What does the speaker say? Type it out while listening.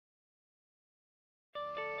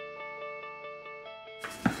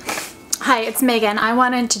Hi, it's Megan. I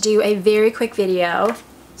wanted to do a very quick video,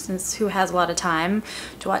 since who has a lot of time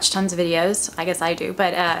to watch tons of videos? I guess I do,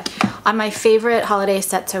 but on my favorite holiday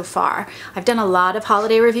set so far. I've done a lot of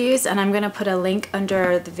holiday reviews and I'm going to put a link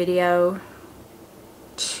under the video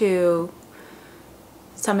to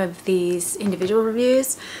some of these individual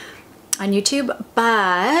reviews on YouTube,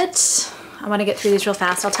 but I want to get through these real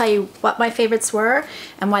fast. I'll tell you what my favorites were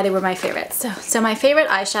and why they were my favorites. So my favorite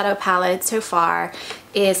eyeshadow palette so far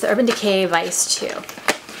is the Urban Decay Vice 2.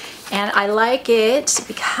 And I like it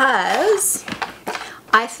because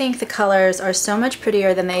I think the colors are so much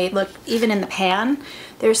prettier than they look even in the pan.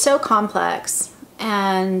 They're so complex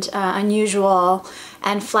and unusual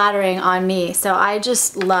and flattering on me. So I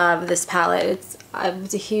just love this palette. I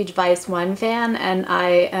was a huge Vice 1 fan and I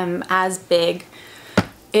am as big,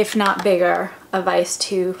 if not bigger, a Vice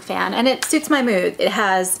 2 fan, and it suits my mood. It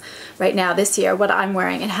has, right now this year, what I'm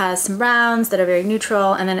wearing, it has some browns that are very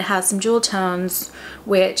neutral, and then it has some jewel tones,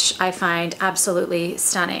 which I find absolutely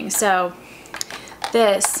stunning. So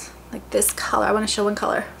this, like this color, I want to show one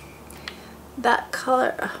color. That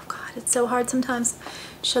color, oh god, it's so hard sometimes to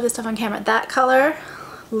show this stuff on camera. That color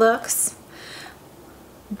looks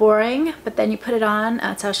boring, but then you put it on,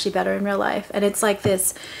 it's actually better in real life. And it's like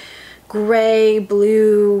this gray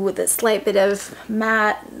blue with a slight bit of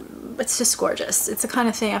matte. It's just gorgeous. It's the kind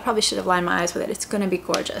of thing, I probably should have lined my eyes with it. It's gonna be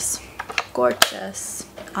gorgeous. Gorgeous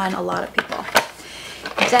on a lot of people.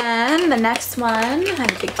 Then the next one, I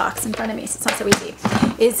have a big box in front of me so it's not so easy,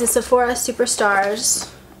 is the Sephora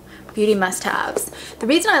Superstars Beauty Must-Haves. The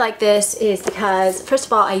reason I like this is because, first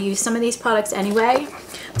of all, I use some of these products anyway.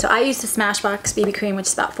 So I use the Smashbox BB Cream, which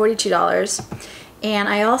is about $42. And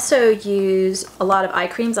I also use a lot of eye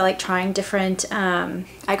creams. I like trying different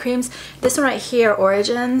eye creams. This one right here,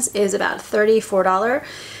 Origins, is about $34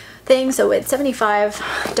 thing. So it's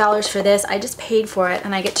 $75 for this. I just paid for it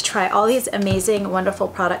and I get to try all these amazing, wonderful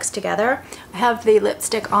products together. I have the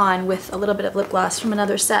lipstick on with a little bit of lip gloss from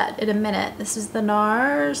another set in a minute. This is the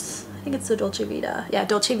NARS, I think it's the Dolce Vita. Yeah,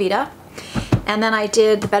 Dolce Vita. And then I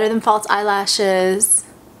did the Better Than False eyelashes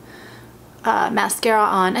mascara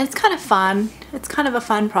on, and it's kind of fun. It's kind of a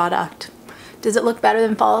fun product. Does it look better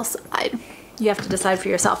than false? You have to decide for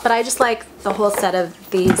yourself, but I just like the whole set of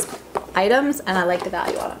these items and I like the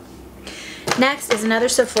value on them. Next is another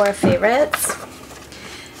Sephora favorites,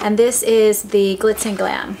 and this is the Glitz and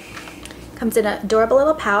Glam. Comes in an adorable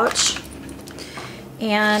little pouch.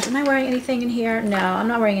 And am I wearing anything in here? No, I'm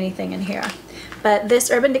not wearing anything in here. But this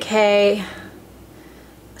Urban Decay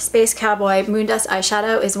Space Cowboy Moondust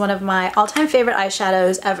eyeshadow is one of my all-time favorite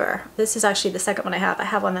eyeshadows ever. This is actually the second one I have. I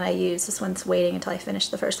have one that I use. This one's waiting until I finish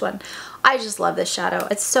the first one. I just love this shadow.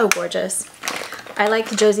 It's so gorgeous. I like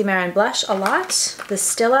the Josie Maran blush a lot. The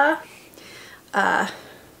Stila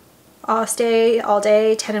All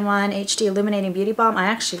Day 10-in-1 HD Illuminating Beauty Balm I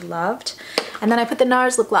actually loved. And then I put the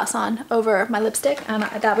NARS lip gloss on over my lipstick, and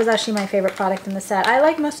that was actually my favorite product in the set. I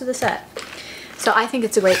like most of the set. So I think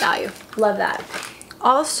it's a great value. Love that.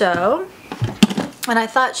 Also, when I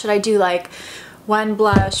thought, should I do like one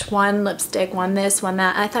blush, one lipstick, one this, one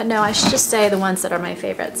that, I thought no, I should just say the ones that are my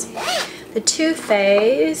favorites. The Too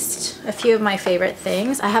Faced, a few of my favorite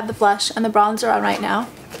things. I have the blush and the bronzer on right now.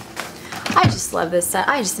 I just love this set.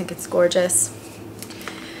 I just think it's gorgeous.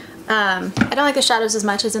 I don't like the shadows as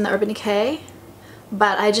much as in the Urban Decay,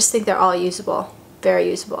 but I just think they're all usable. Very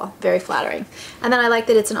usable, very flattering. And then I like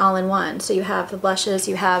that it's an all-in-one. So you have the blushes,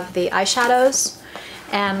 you have the eyeshadows,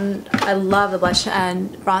 and I love the blush and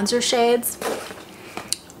bronzer shades.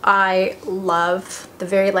 I love the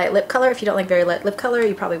very light lip color. If you don't like very light lip color,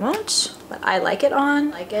 you probably won't, but I like it on.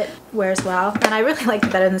 I like it, wears well. And I really like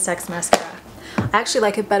it better than the Sex mascara. I actually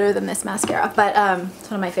like it better than this mascara, but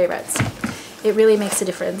it's one of my favorites. It really makes a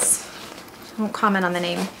difference. I won't comment on the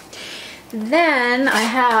name. Then I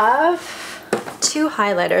have two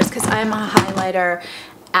highlighters because I'm a highlighter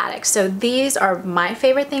addict. So these are my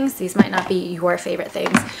favorite things. These might not be your favorite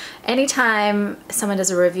things. Anytime someone does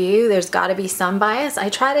a review, there's got to be some bias. I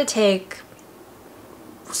try to take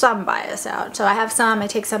some bias out. So I have some, I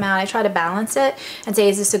take some out. I try to balance it and say,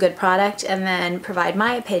 is this a good product? And then provide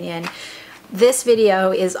my opinion. This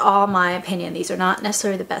video is all my opinion. These are not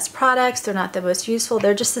necessarily the best products. They're not the most useful.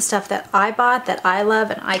 They're just the stuff that I bought, that I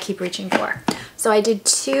love, and I keep reaching for. So I did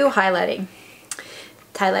two highlighters.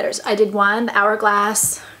 I did one, the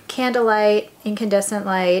Hourglass Candlelight, Incandescent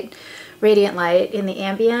Light, Radiant Light in the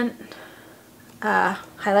Ambient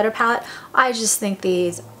highlighter palette. I just think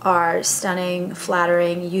these are stunning,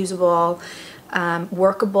 flattering, usable,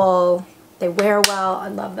 workable. They wear well. I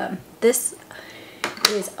love them. This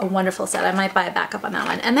It is a wonderful set. I might buy a backup on that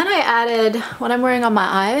one. And then I added what I'm wearing on my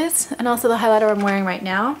eyes and also the highlighter I'm wearing right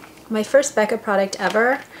now. My first Becca product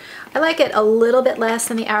ever. I like it a little bit less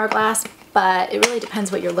than the Hourglass, but it really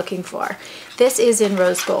depends what you're looking for. This is in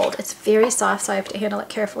rose gold. It's very soft, so I have to handle it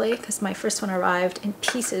carefully because my first one arrived in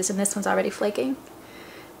pieces and this one's already flaking.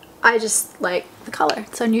 I just like the color.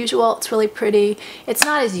 It's unusual. It's really pretty. It's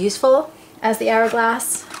not as useful as the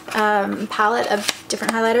Hourglass palette of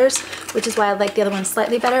different highlighters, which is why I like the other one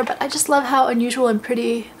slightly better, but I just love how unusual and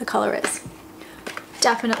pretty the color is.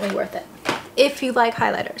 Definitely worth it if you like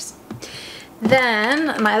highlighters.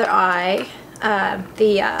 Then my other eye,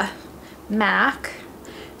 the MAC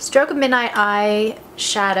Stroke of Midnight Eye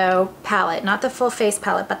Shadow Palette, not the full face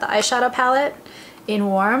palette, but the eyeshadow palette in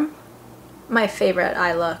Warm. My favorite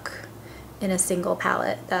eye look in a single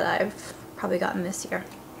palette that I've probably gotten this year.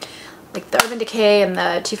 Like the Urban Decay and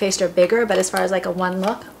the Too Faced are bigger, but as far as like a one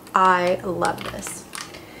look, I love this.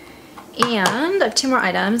 And I have two more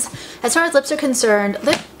items. As far as lips are concerned,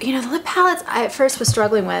 the lip palettes I at first was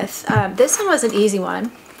struggling with. This one was an easy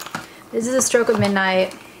one. This is a Stroke of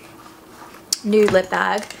Midnight Nude lip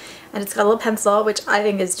bag. And it's got a little pencil, which I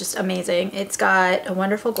think is just amazing. It's got a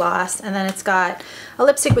wonderful gloss, and then it's got a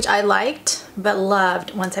lipstick, which I liked, but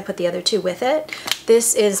loved once I put the other two with it.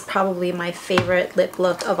 This is probably my favorite lip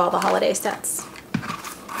look of all the holiday sets.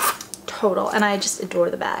 Total. And I just adore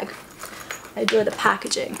the bag. I adore the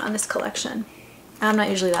packaging on this collection. I'm not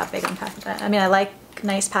usually that big on packaging. I mean, I like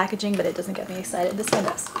nice packaging, but it doesn't get me excited. This one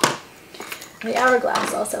does. The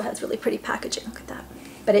Hourglass also has really pretty packaging. Look at that.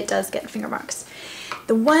 But it does get finger marks.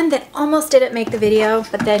 The one that almost didn't make the video,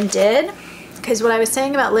 but then did, because what I was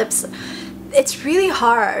saying about lips, it's really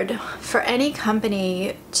hard for any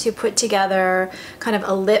company to put together kind of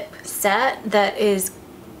a lip set that is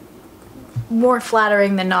more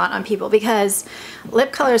flattering than not on people, because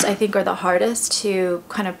lip colors I think are the hardest to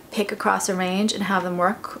kind of pick across a range and have them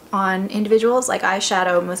work on individuals. Like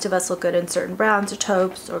eyeshadow, most of us look good in certain browns or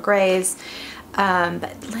taupes or grays,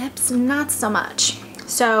 but lips not so much.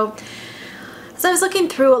 So I was looking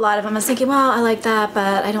through a lot of them. I was thinking, well, I like that,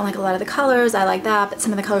 but I don't like a lot of the colors. I like that, but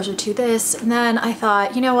some of the colors are too this. And then I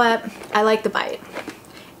thought, you know what? I like the Bite.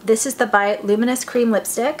 This is the Bite Luminous Cream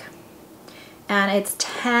Lipstick, and it's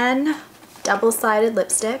 10 double-sided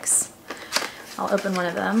lipsticks. I'll open one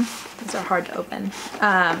of them. These are hard to open.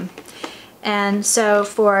 And so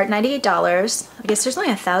for $98, I guess there's only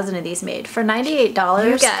 1,000 of these made. For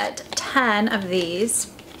 $98, you get 10 of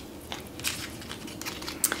these.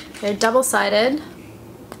 They're double-sided,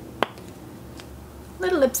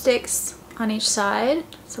 little lipsticks on each side.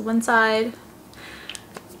 So one side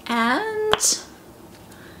and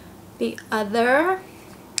the other.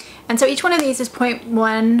 And so each one of these is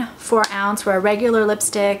 0.14 ounce, where a regular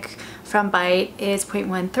lipstick from Bite is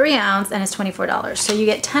 0.13 ounce and is $24. So you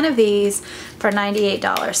get 10 of these for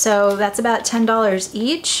 $98. So that's about $10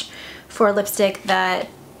 each for a lipstick that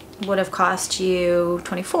would have cost you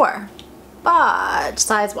 $24. But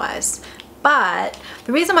size-wise. But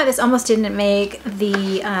the reason why this almost didn't make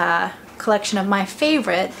the collection of my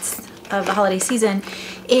favorites of the holiday season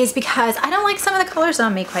is because I don't like some of the colors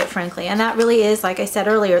on me, quite frankly. And that really is, like I said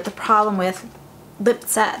earlier, the problem with lip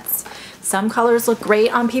sets. Some colors look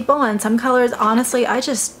great on people, and some colors, honestly, I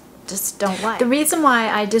just don't like. The reason why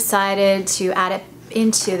I decided to add it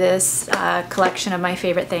into this collection of my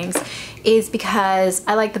favorite things is because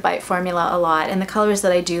I like the Bite formula a lot, and the colors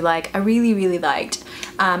that I do like, I really liked.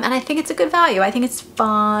 And I think it's a good value. I think it's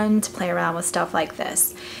fun to play around with stuff like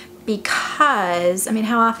this, because, I mean,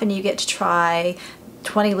 how often do you get to try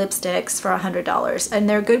 20 lipsticks for $100? And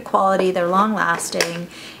they're good quality, they're long lasting,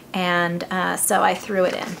 and so I threw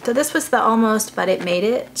it in. So this was the almost, but it made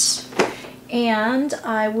it. And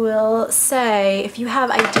I will say, if you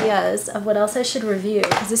have ideas of what else I should review,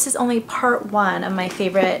 because this is only part one of my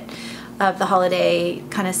favorite of the holiday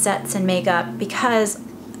kind of sets and makeup, because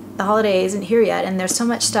the holiday isn't here yet and there's so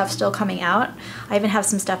much stuff still coming out. I even have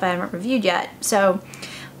some stuff I haven't reviewed yet. So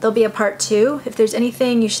there'll be a part two. If there's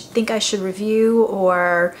anything you think I should review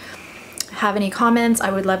or have any comments,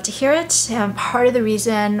 I would love to hear it. And part of the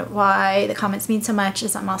reason why the comments mean so much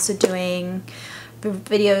is I'm also doing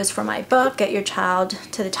videos for my book, Get Your Child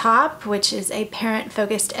to the Top, which is a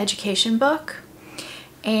parent-focused education book.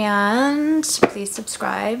 And please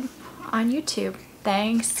subscribe on YouTube.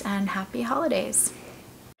 Thanks and happy holidays.